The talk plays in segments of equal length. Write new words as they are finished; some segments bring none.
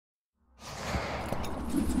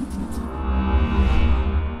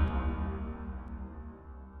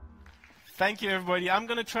Thank you, everybody. I'm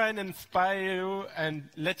going to try and inspire you and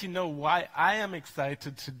let you know why I am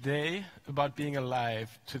excited today about being alive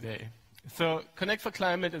today. So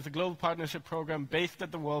Connect4Climate is a global partnership program based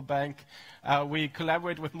at the World Bank. We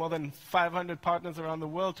collaborate with more than 500 partners around the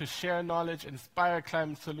world to share knowledge, inspire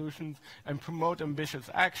climate solutions, and promote ambitious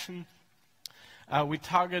action. We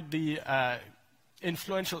target the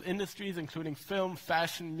influential industries, including film,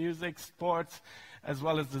 fashion, music, sports, as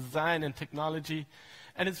well as design and technology.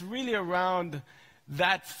 And it's really around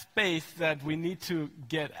that space that we need to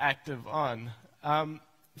get active on.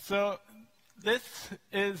 So this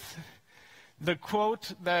is the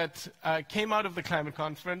quote that came out of the climate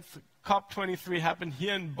conference. COP23 happened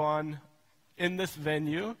here in Bonn, in this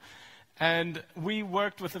venue. And we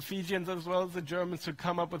worked with the Fijians as well as the Germans to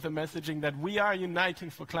come up with the messaging that we are uniting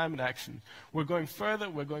for climate action. We're going further,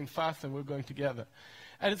 we're going faster, we're going together.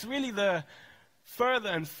 And it's really the further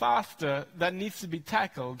and faster that needs to be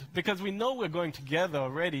tackled, because we know we're going together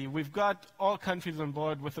already. We've got all countries on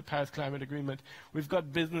board with the Paris Climate Agreement. We've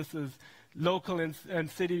got businesses, local and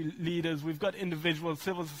city leaders. We've got individuals,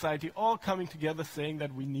 civil society, all coming together saying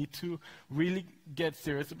that we need to really get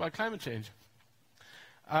serious about climate change.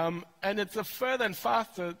 And it's a further and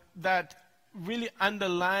faster that really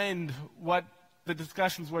underlined what the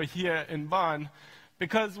discussions were here in Bonn,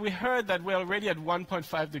 because we heard that we're already at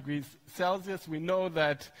 1.5 degrees Celsius. We know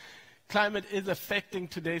that climate is affecting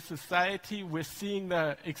today's society. We're seeing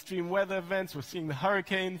the extreme weather events. We're seeing the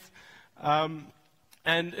hurricanes. And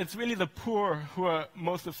it's really the poor who are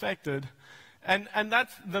most affected. And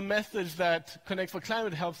that's the message that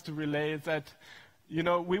Connect4Climate helps to relay, is that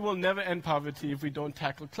we will never end poverty if we don't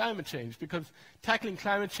tackle climate change, because tackling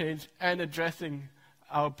climate change and addressing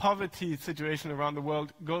our poverty situation around the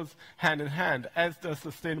world goes hand in hand, as does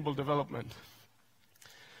sustainable development.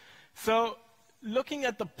 So, looking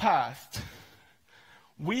at the past,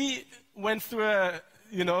 we went through a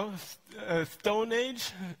stone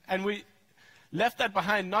age, and we left that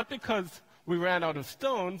behind not because we ran out of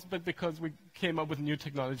stones, but because we came up with new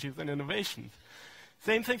technologies and innovations.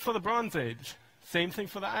 Same thing for the Bronze Age. Same thing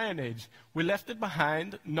for the Iron Age. We left it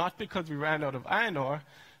behind not because we ran out of iron ore,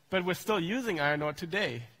 but we're still using iron ore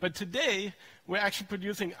today. But today, we're actually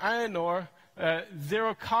producing iron ore,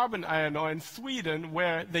 zero-carbon iron ore in Sweden,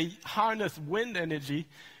 where they harness wind energy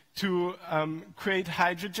to create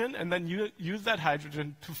hydrogen, and then use that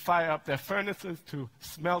hydrogen to fire up their furnaces, to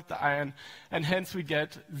smelt the iron, and hence we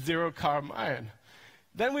get zero-carbon iron.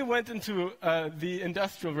 Then we went into the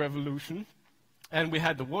Industrial Revolution, and we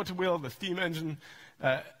had the water wheel, the steam engine,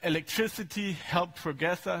 electricity helped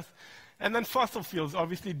progress us. And then fossil fuels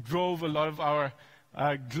obviously drove a lot of our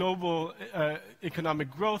global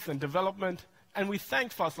economic growth and development, and we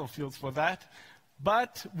thank fossil fuels for that.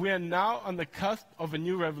 But we are now on the cusp of a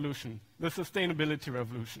new revolution, the sustainability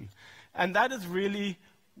revolution. And that is really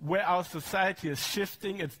where our society is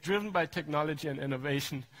shifting. It's driven by technology and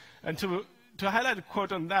innovation. And to highlight a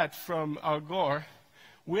quote on that from Al Gore,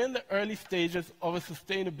 we're in the early stages of a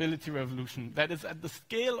sustainability revolution that is at the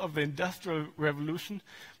scale of the Industrial Revolution,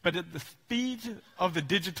 but at the speed of the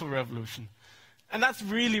digital revolution. And that's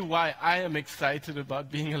really why I am excited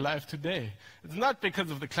about being alive today. It's not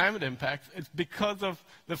because of the climate impacts, it's because of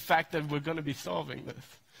the fact that we're going to be solving this.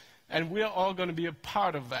 And we're all going to be a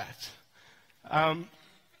part of that.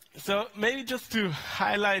 So maybe just to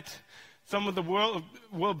highlight some of the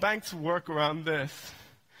World Bank's work around this.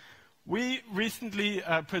 We recently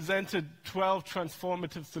presented 12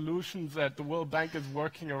 transformative solutions that the World Bank is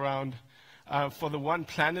working around for the One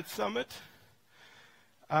Planet Summit.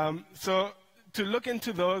 So to look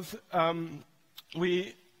into those,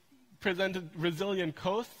 we presented Resilient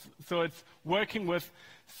Coasts. So it's working with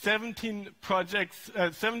 17 projects,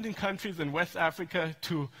 17 countries in West Africa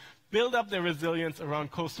to build up their resilience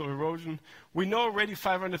around coastal erosion. We know already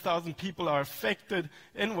 500,000 people are affected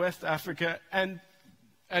in West Africa, and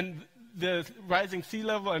the rising sea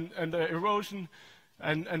level and the erosion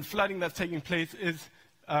and flooding that's taking place is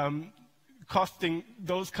costing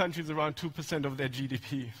those countries around 2% of their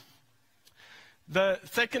GDP. The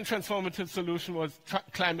second transformative solution was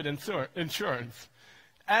climate insurance.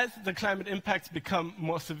 As the climate impacts become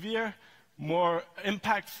more severe, more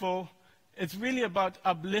impactful, it's really about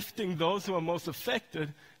uplifting those who are most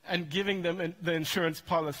affected and giving them the insurance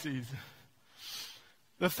policies.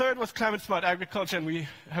 The third was climate-smart agriculture, and we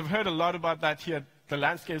have heard a lot about that here at the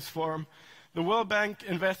Landscapes Forum. The World Bank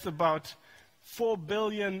invests about $4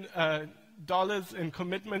 billion in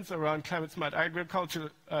commitments around climate-smart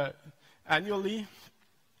agriculture annually.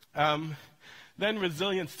 Then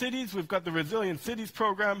resilient cities. We've got the Resilient Cities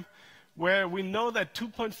program, where we know that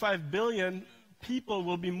 2.5 billion people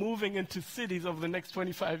will be moving into cities over the next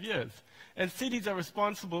 25 years. and cities are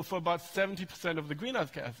responsible for about 70% of the greenhouse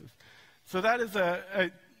gases. So that is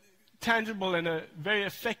a tangible and a very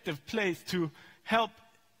effective place to help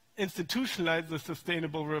institutionalize the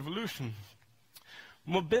sustainable revolution.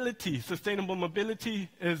 Mobility, sustainable mobility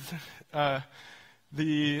is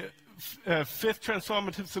the fifth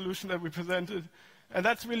transformative solution that we presented. And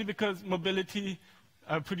that's really because mobility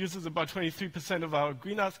produces about 23% of our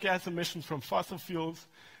greenhouse gas emissions from fossil fuels.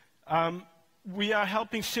 We are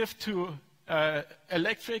helping shift to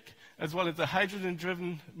electric as well as a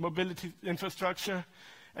hydrogen-driven mobility infrastructure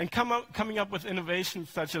and coming up with innovations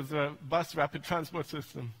such as a bus rapid transport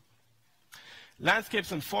system.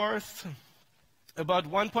 Landscapes and forests,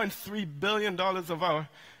 about $1.3 billion of our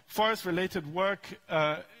forest-related work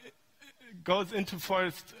goes into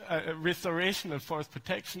forest restoration and forest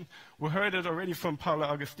protection. We heard it already from Paola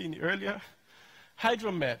Agostini earlier.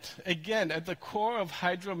 Hydromet, again, at the core of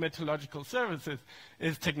hydrometeorological services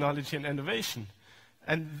is technology and innovation.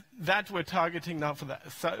 And that we're targeting now for the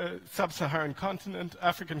sub-Saharan continent,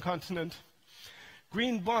 African continent.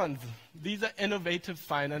 Green bonds, these are innovative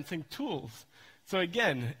financing tools. So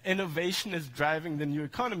again, innovation is driving the new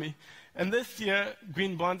economy. And this year,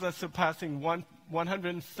 green bonds are surpassing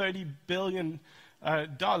 $130 billion,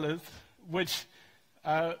 which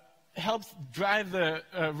helps drive the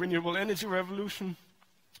renewable energy revolution.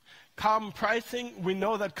 Carbon pricing, we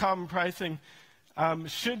know that carbon pricing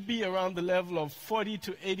should be around the level of $40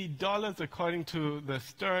 to $80 according to the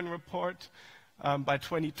Stern report by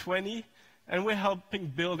 2020. And we're helping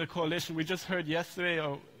build a coalition. We just heard yesterday,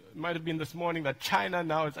 or it might have been this morning, that China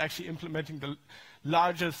now is actually implementing the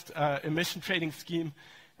largest emission trading scheme.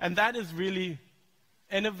 And that is really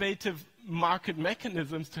innovative market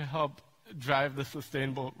mechanisms to help drive the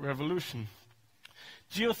sustainable revolution.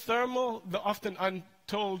 Geothermal, the often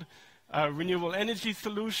untold renewable energy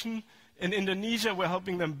solution. In Indonesia, we're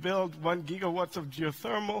helping them build 1 gigawatts of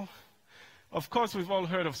geothermal. Of course, we've all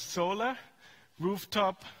heard of solar,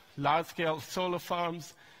 rooftop, large-scale solar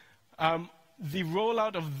farms. The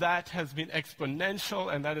rollout of that has been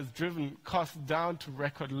exponential, and that has driven costs down to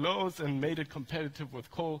record lows and made it competitive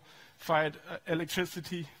with coal-fired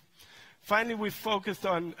electricity. Finally, we focused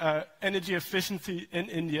on energy efficiency in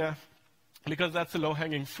India because that's the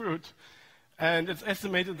low-hanging fruit. And it's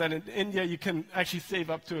estimated that in India, you can actually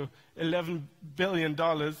save up to $11 billion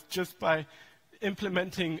just by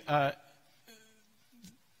implementing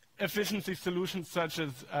efficiency solutions such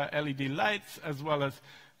as LED lights, as well as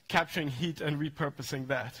capturing heat and repurposing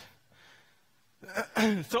that.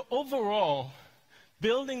 So overall,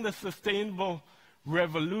 building the sustainable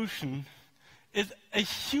revolution is a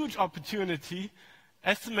huge opportunity,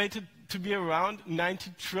 estimated to be around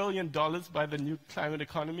 $90 trillion by the new climate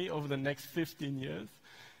economy over the next 15 years.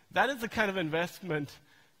 That is the kind of investment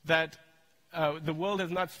that the world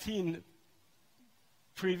has not seen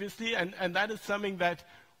previously, and that is something that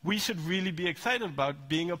we should really be excited about,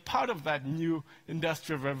 being a part of that new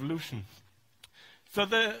industrial revolution. So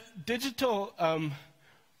the digital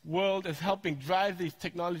world is helping drive these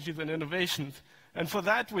technologies and innovations. And for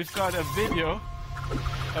that, we've got a video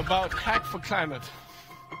about Hack4Climate.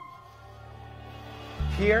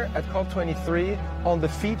 Here at COP23 on the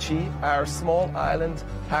Fiji, our small island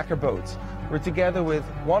hacker boat. We're together with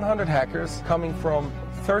 100 hackers coming from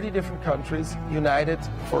 30 different countries, united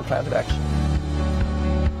for climate action.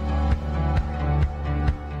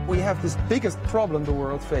 We have this biggest problem the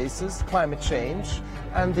world faces, climate change,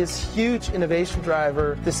 and this huge innovation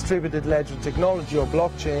driver, distributed ledger technology or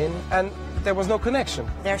blockchain, and there was no connection.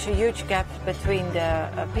 There's a huge gap between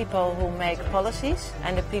the people who make policies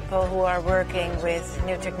and the people who are working with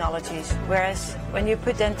new technologies. Whereas when you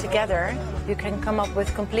put them together, you can come up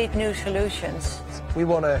with complete new solutions. We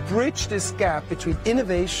want to bridge this gap between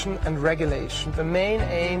innovation and regulation. The main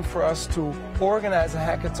aim for us to organize a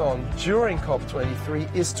hackathon during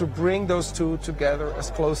COP23 is to bring those two together as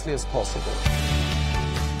closely as possible.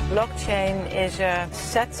 Blockchain is a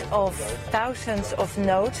set of thousands of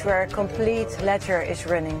nodes where a complete ledger is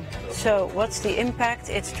running. So what's the impact?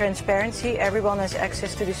 It's transparency. Everyone has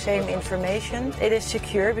access to the same information. It is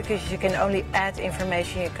secure because you can only add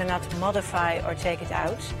information. You cannot modify or take it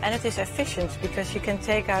out. And it is efficient because you can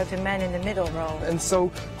take out the man in the middle role. And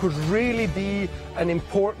so could really be an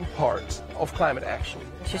important part of climate action.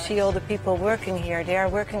 You see all the people working here. They are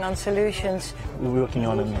working on solutions. We're working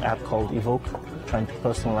on an app called Evoke, trying to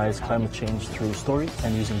personalize climate change through stories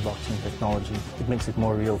and using blockchain technology. It makes it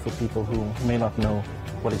more real for people who may not know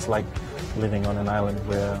what it's like living on an island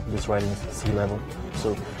where it's rising sea level.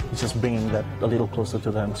 So it's just bringing that a little closer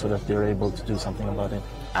to them so that they're able to do something about it.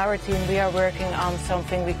 Our team, we are working on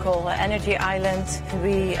something we call Energy Island.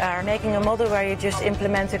 We are making a model where you just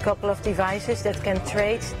implement a couple of devices that can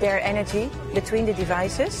trade their energy between the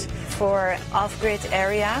devices for off-grid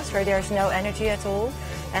areas where there's no energy at all.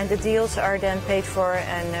 And the deals are then paid for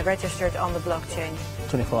and registered on the blockchain.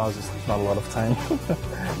 24 hours is not a lot of time.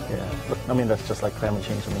 Yeah, but I mean, that's just like climate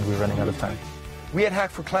change. I mean, we're running out of time. We at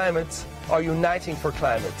Hack4Climate are uniting for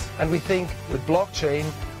climate, and we think with blockchain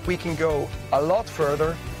we can go a lot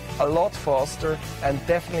further, a lot faster, and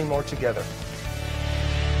definitely more together.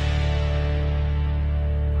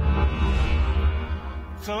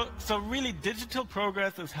 So really, digital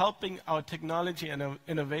progress is helping our technology and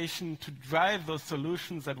innovation to drive those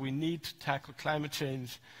solutions that we need to tackle climate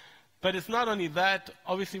change. But it's not only that.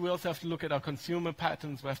 Obviously, we also have to look at our consumer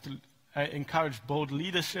patterns. We have to encourage bold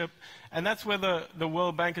leadership. And that's where the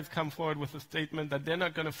World Bank has come forward with a statement that they're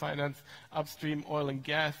not going to finance upstream oil and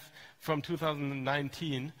gas from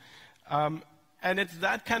 2019. And it's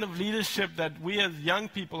that kind of leadership that we as young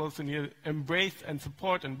people also need to embrace and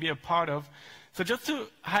support and be a part of. So just to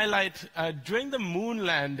highlight, during the moon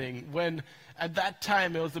landing, when at that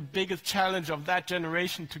time it was the biggest challenge of that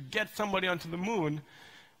generation to get somebody onto the moon,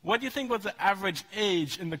 what do you think was the average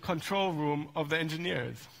age in the control room of the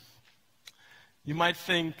engineers? You might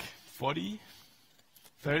think 40,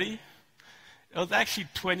 30. It was actually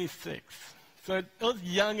 26. So it was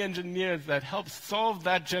young engineers that helped solve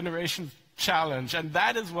that generation's challenge, and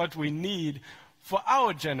that is what we need for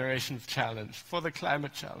our generation's challenge, for the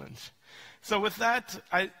climate challenge. So with that,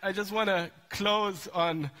 I just want to close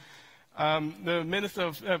on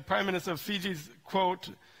the Prime Minister of Fiji's quote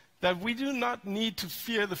that we do not need to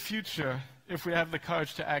fear the future if we have the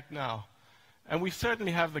courage to act now. And we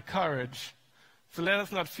certainly have the courage. So let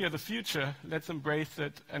us not fear the future. Let's embrace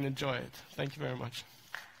it and enjoy it. Thank you very much.